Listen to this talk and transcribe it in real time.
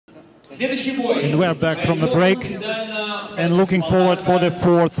And we're back from the break and looking forward for the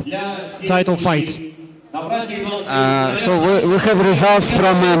fourth title fight. So we have results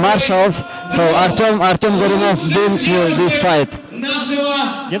from marshals. So Artem Gorinov wins this fight.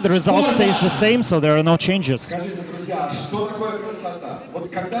 Yeah, the result stays the same, so there are no changes.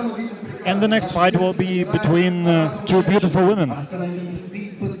 And the next fight will be between two beautiful women.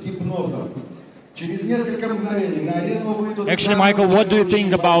 Actually, Michael, what do you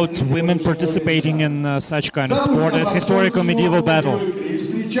think about women participating in such kind of sport as historical medieval battle?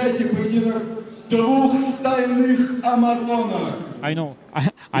 I know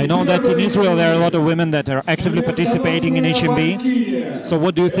that in Israel there are a lot of women that are actively participating in HMB. So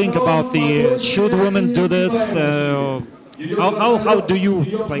what do you think about should women do this? How do you,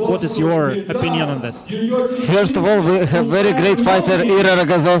 what is your opinion on this? First of all, we have very great fighter Ira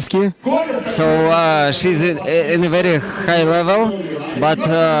Rogozovsky. So she's in a very high level, but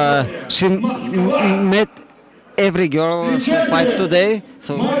she met every girl who fights today.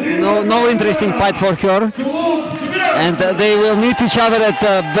 So no interesting fight for her. And they will meet each other at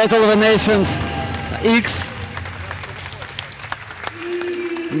Battle of the Nations X.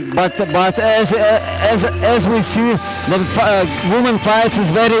 But as we see, the women fights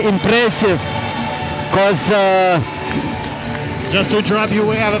is very impressive. Because just to interrupt you,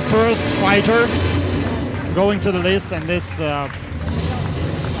 we have a first fighter going to the list, and this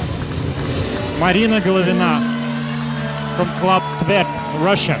Marina Головина from Club Tver,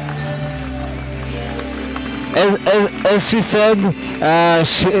 Russia. As she said,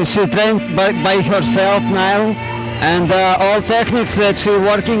 she trains by herself now. And all techniques that she's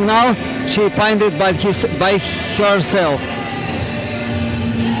working now, she finds it by herself.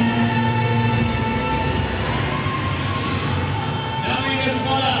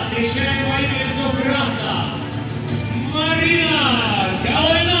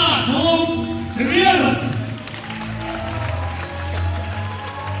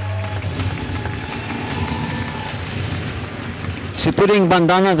 She's putting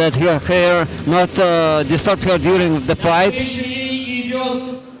bandana that her hair not disturb her during the fight.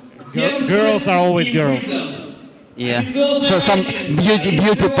 Girls are always girls. Yeah. So some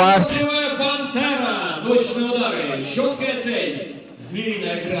beauty parts.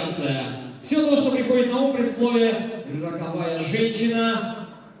 Все то, что приходит на ум при слове «роковая женщина».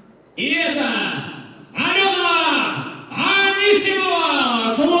 И это Алена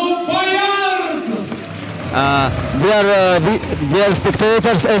Анисимова, клуб «Боярд». Dear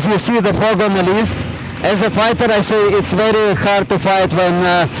spectators, as you see the fog on the list, as a fighter I say it's very hard to fight when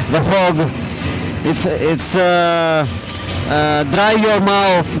the fog, it's dry your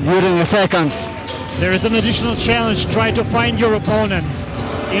mouth during the seconds. There is an additional challenge, try to find your opponent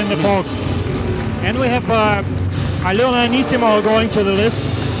in the fog. And we have Alena Anисимова going to the list,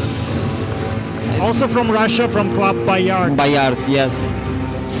 also from Russia, from Club Bayard. Bayard, yes.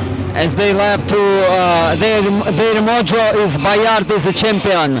 As they left to their motto is Bayard is the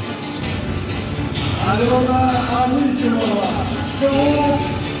champion.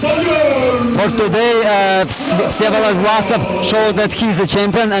 For today, Vsevolod Vlasov showed that he's a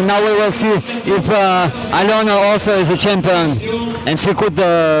champion, and now we will see if Alena also is a champion, and she could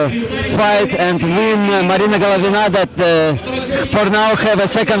fight and win Marina Головина, that for now have a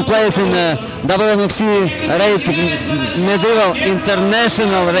second place in the WMFC medieval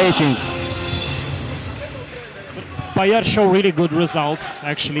international rating. Bayard showed really good results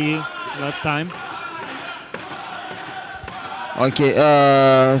actually last time. Okay,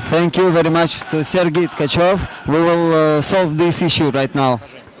 thank you very much to Sergei Tkachев. We will solve this issue right now.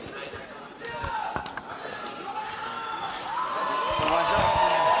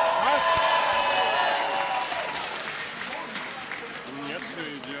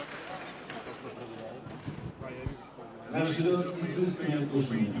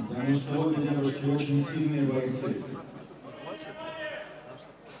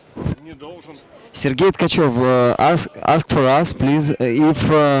 Sergei Tkachев, ask for us, please, if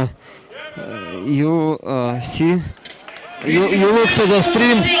you see, you look for the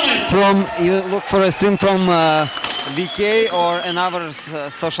stream from, VK or another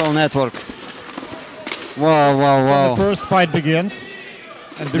social network. Wow, wow, wow. So the first fight begins,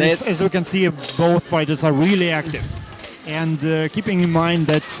 and as we can see, both fighters are really active. And keeping in mind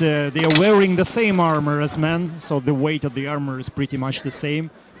that they are wearing the same armor as men, so the weight of the armor is pretty much the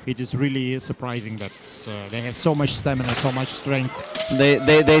same. It is really surprising that they have so much stamina, so much strength.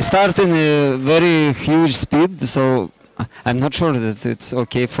 They start in a very huge speed, so I'm not sure that it's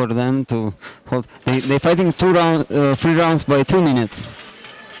okay for them to hold. They're fighting 3 rounds by 2 minutes.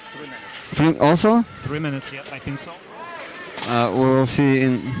 3 minutes. Also? 3 minutes, yes, I think so. We will see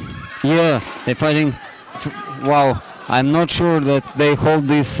in. Yeah, they're fighting. Wow, I'm not sure that they hold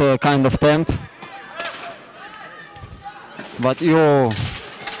this kind of temp. But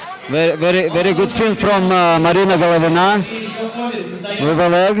very good film from Marina Головина with a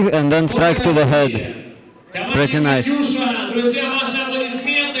leg and then strike to the head. Pretty nice.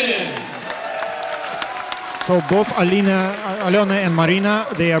 So both Alena and Marina,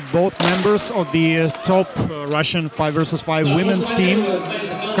 they are both members of the top Russian 5 vs 5 women's team,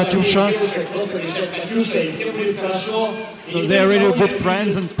 Katyusha. So they are really good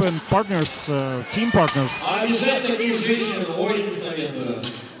friends and partners, team partners.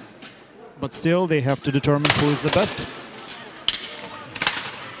 But still, they have to determine who is the best.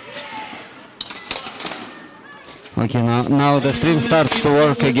 Okay, now the stream starts to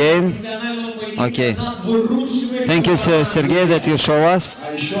work again. Okay. Thank you, Sergey, that you show us.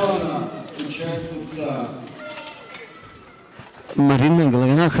 Marina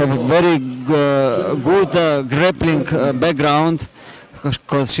Головина have a very good grappling background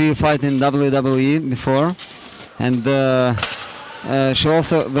because she fought in WWE before, and she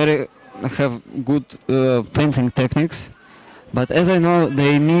also have good fencing techniques. But as I know,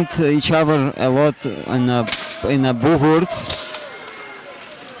 they meet each other a lot in a Bugurts.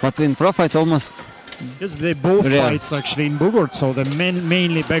 But in pro fights, almost. Yes, they both fights actually in Bugurts, so the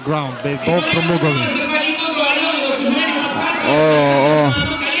mainly background. They both from Bugurts.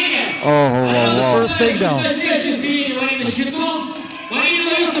 Wow. The first takedown.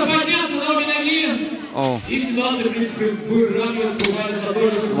 Oh.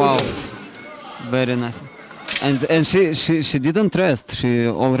 Wow. Very nice. And she didn't rest. She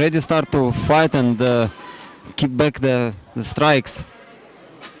already started to fight and keep back the strikes.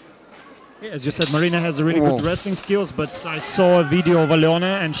 Yeah, as you said, Marina has a really good wrestling skills, but I saw a video of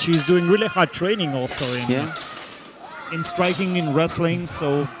Alena and she's doing really hard training also in striking, in wrestling.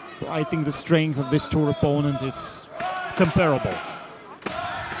 So I think the strength of this tour opponent is comparable.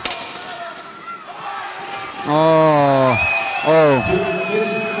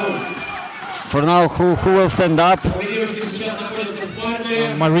 For now, who will stand up?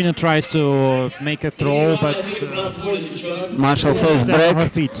 Marina tries to make a throw, but Marshall says break. Her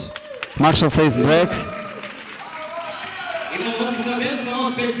feet. Marshall says breaks.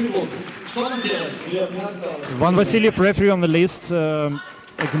 Ivan Vasilyev, referee on the list,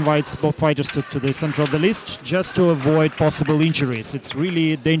 invites both fighters to the center of the list just to avoid possible injuries. It's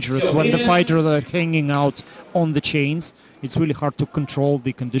really dangerous when the fighters are hanging out on the chains. It's really hard to control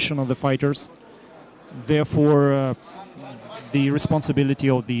the condition of the fighters. Therefore, the responsibility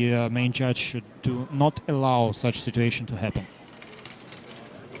of the main judge should not allow such situation to happen.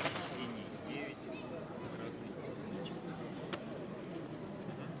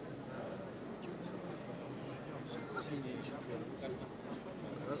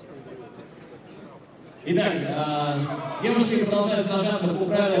 Итак, девушки продолжают сражаться по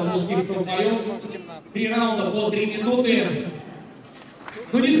правилам мужских боев. 3 раунда по 3 минуты.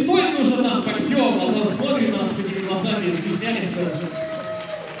 Ну не стоит уже там когтем, а то смотрит нас такими глазами и стесняется.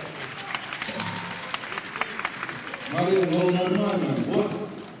 Марина, ну нормально. Вот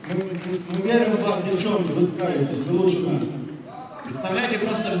мы верим в вас, девчонки, вы справитесь, вы лучше нас. Представляете,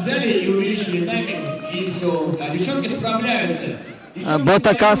 просто взяли и увеличили тайминг, и все. А девчонки справляются. Both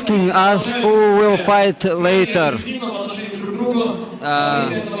are asking us who will fight later.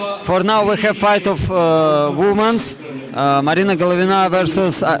 For now we have fight of women's. Marina Головина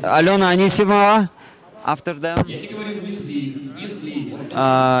versus Alena Anисимова. After them,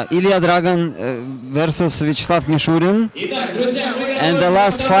 Ilya Dragan versus Vyacheslav Mishurin. And the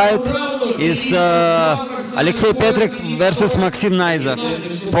last fight is Alexei Petrik versus Maxim Naizov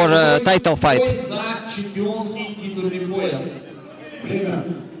for a title fight.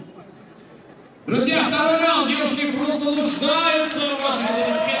 Друзья, второй раунд. Девушки просто нуждаются в ваших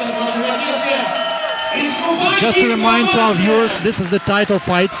аплодисментах, в вашей поддержке. Just to remind to our viewers, this is the title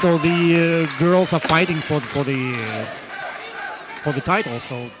fight, so the girls are fighting for the title.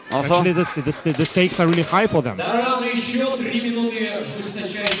 So also, actually, the stakes are really high for them. Второй раунд, еще 3 минуты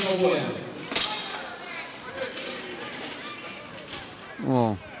жесточайшего боя.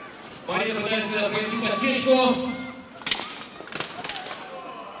 Марина пытается провести подсечку.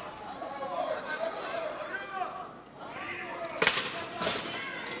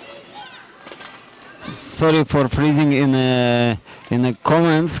 Sorry for freezing in the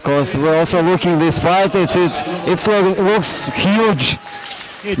comments, because we're also looking this fight. It looks huge.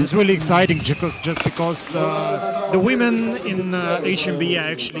 It is really exciting because the women in HMB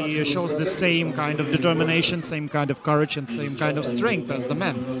actually shows the same kind of determination, same kind of courage, and same kind of strength as the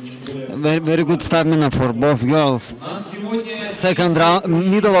men. Very good stamina for both girls. second round,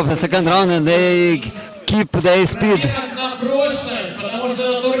 middle of the second round, and they keep their speed. Потому что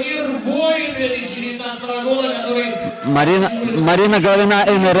это турнир ВОИН-2019 года, который... Marina Головина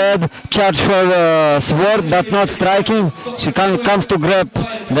in the red charged her sword, but not striking. She comes to grab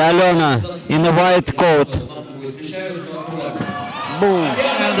the Alena in the white coat. Boom.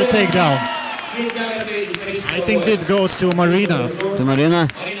 And the takedown. I think it goes to Marina. To Marina.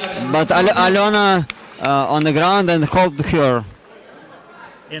 But Alena on the ground and hold her.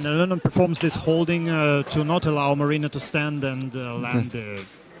 And Alena performs this holding to not allow Marina to stand and land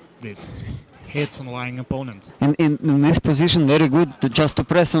this hits on lying opponent. In this position, very good just to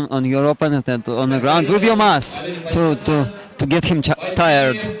press on your opponent and on the ground with your mass to get him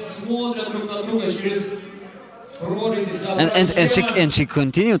tired. And she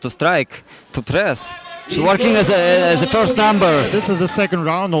continued to strike, to press. She's working as a first number. This is the second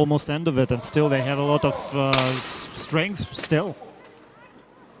round, almost end of it, and still they have a lot of strength still.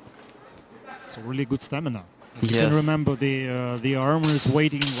 So really good stamina. You can remember the armor is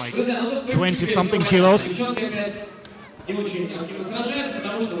weighing like 20-something kilos.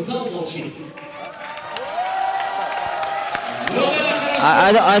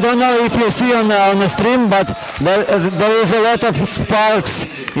 I don't know if you see on the stream, but there is a lot of sparks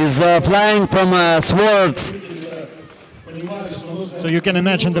is flying from swords. So you can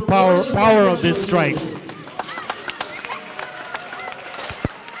imagine the power of these strikes.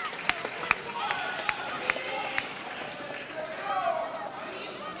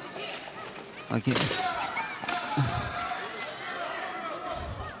 Okay.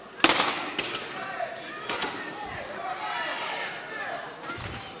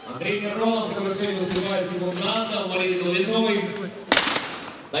 Тренирован, который сегодня выступает секундантом Марины Головиновой,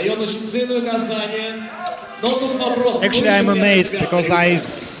 дает очень ценное указание. Но тут вопрос. Actually, I'm amazed because I've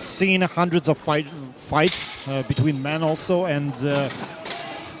seen hundreds of fights between men also, and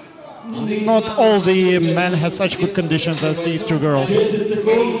not all the men have such good conditions as these two girls.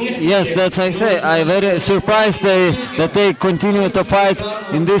 Yes, that's I say. I'm very surprised that they continue to fight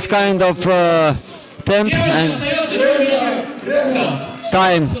in this kind of temp and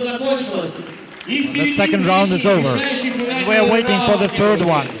time. The second round is over. We're waiting for the third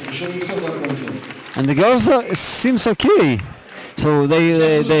one. And the girls seems okay. So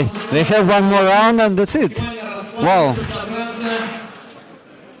they have one more round and that's it. Wow.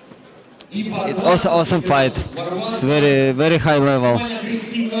 It's also awesome fight. It's very high level.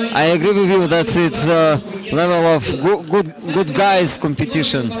 I agree with you that it's a level of good guys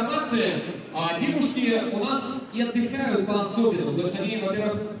competition. И отдыхают по-особенному. То есть они,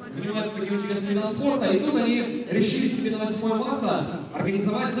 во-первых, занимаются таким интересным видом спорта, и тут они решили себе на 8 марта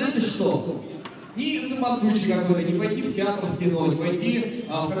организовать, знаете что? Не самотучи какой-то, не пойти в театр, в кино, не пойти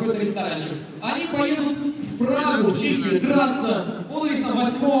в какой-то ресторанчик. Они поедут в Прагу, в Чехию, драться. Вот у них там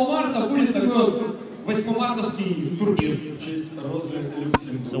 8 марта будет такой вот 8-мартовский турнир.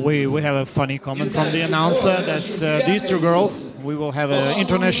 So we have a funny comment from the announcer that these two girls, we will have an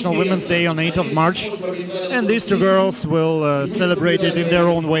International Women's Day on 8th of March, and these two girls will celebrate it in their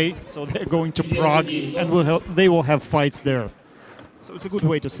own way. So they're going to Prague, and they will have fights there. So it's a good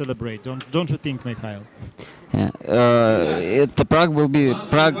way to celebrate, don't you think, Mikhail? Yeah, the Prague will be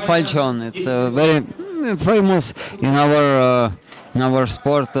Prague Falchon. It's very famous in our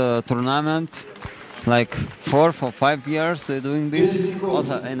sport tournament. Like 4 or 5 years doing this,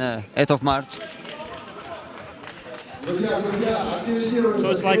 also in 8th of March. So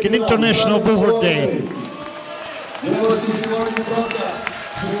it's like an international Buhur Day.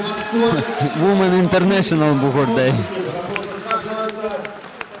 Women International Buhur Day.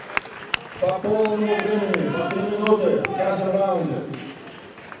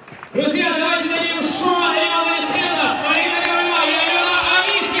 Друзья, давайте дадим шоу, дадим света. Марина Головина и Алена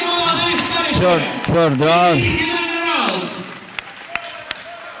Анисимова на вискарище. Third round.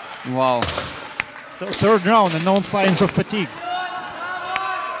 Wow. So third round and no signs of fatigue.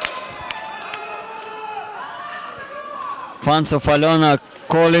 Fans of Alena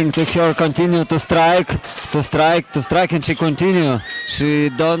calling to her continue to strike, and she continue. She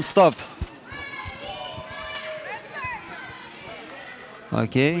don't stop.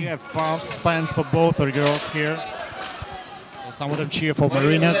 Okay. We have fans for both our girls here. So some of them cheer for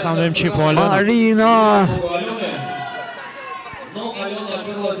Marina, some of them cheer for Alena. Marina! Но Алена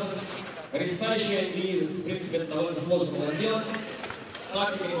оперлась в ресталище, и, в принципе, это довольно сложно было сделать.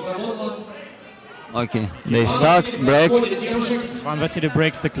 Тактика не сработала. Okay, they stuck, break. Van Vasily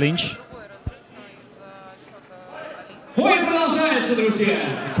breaks the clinch. Бой продолжается, друзья!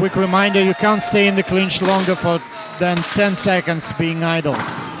 Quick reminder, you can't stay in the clinch longer than 10 seconds being idle.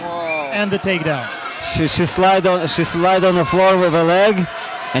 And the takedown. She slid on the floor with a leg,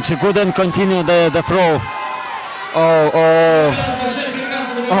 and she couldn't continue the throw. Oh.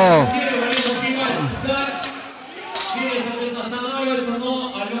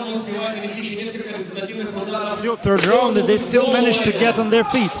 Still third round, they still managed to get on their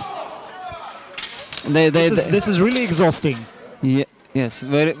feet. This is really exhausting. Yeah, yes,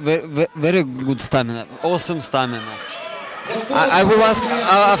 very good stamina, awesome stamina. I will ask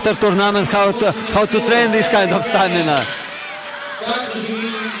after tournament how to train this kind of stamina.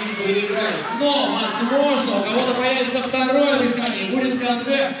 Но, возможно, у кого-то появится второе дыхание, будет в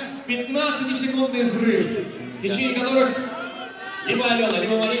конце 15-секундный взрыв, в течение которых либо Алена,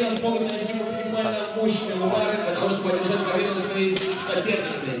 либо Марина смогут нанести максимально мощные удары для того, чтобы одержать победу над своей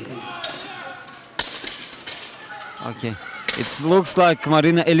соперницей. Okay, it looks like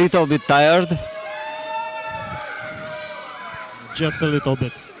Marina a little bit tired. Just a little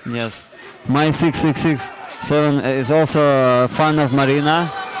bit. Yes, my 6.667 is also a fan of Marina.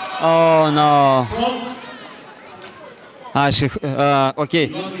 Oh no. Okay.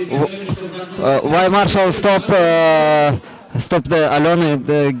 Why Marshall stop the Alena?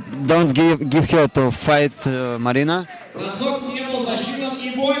 Don't give her to fight Marina.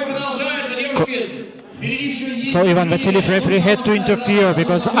 So Ivan Vasiliev, referee, had to interfere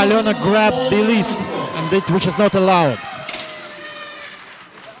because Alena grabbed the list, and which is not allowed.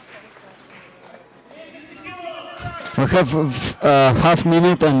 We have half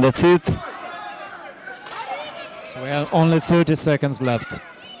minute and that's it. So we have only 30 seconds left.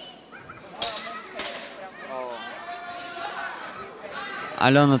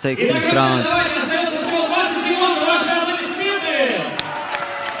 Alena takes this round.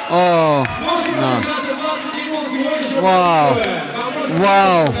 Oh, no. Wow.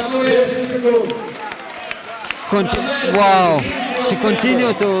 Wow. She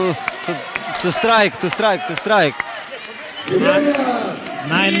continued to strike.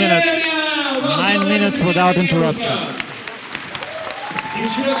 9 minutes. 9 minutes without interruption.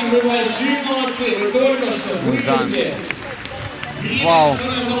 Wow.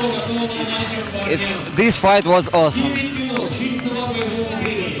 This fight was awesome.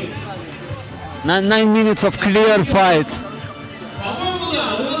 9 minutes of clear fight.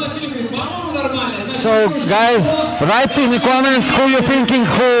 So guys, write in the comments who you thinking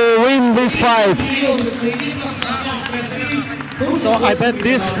who win this fight. So I bet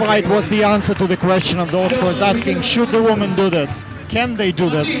this fight was the answer to the question of those who was asking, should the women do this? Can they do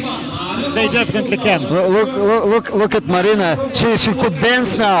this? They definitely can. Look at Marina. She could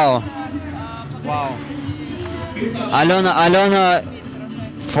dance now. Wow. Alena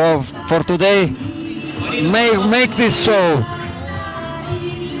for today make this show.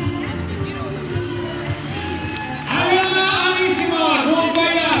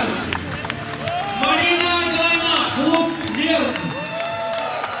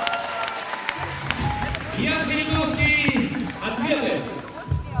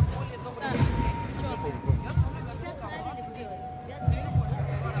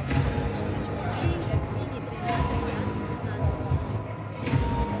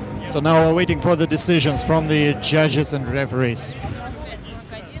 So now we're waiting for the decisions from the judges and referees.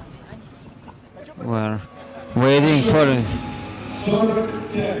 We're waiting for it.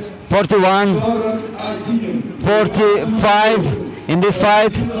 41, 45 in this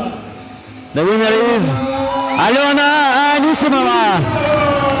fight. The winner is Alena Anisimova.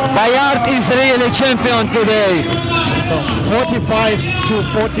 Bayard is really champion today. So 45 to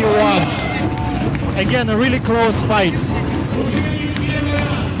 41. Again, a really close fight.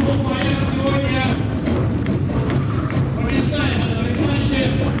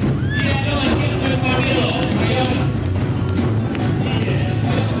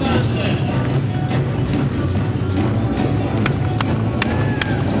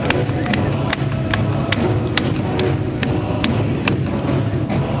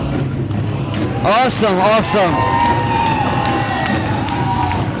 Awesome.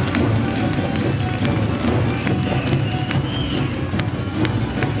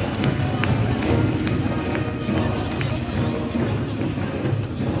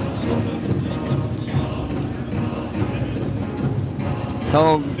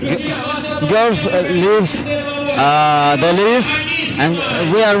 So girls leaves the list, and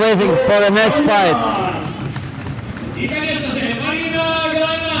we are waiting for the next fight.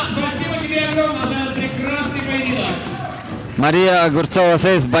 Maria Agurtsova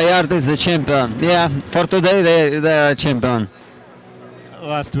says Bayard is the champion. Yeah, for today they are champion.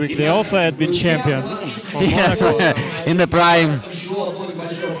 Last week they also had been champions. Yes, in the prime.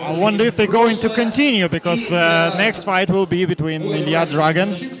 I wonder if they're going to continue, because next fight will be between Ilya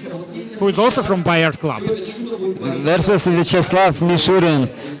Dragan who is also from Bayard Club. Versus Vyacheslav Mishurin,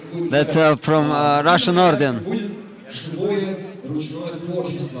 that's from Russian Order.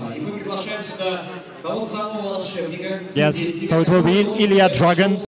 Yes, so it will be Ilya Dragan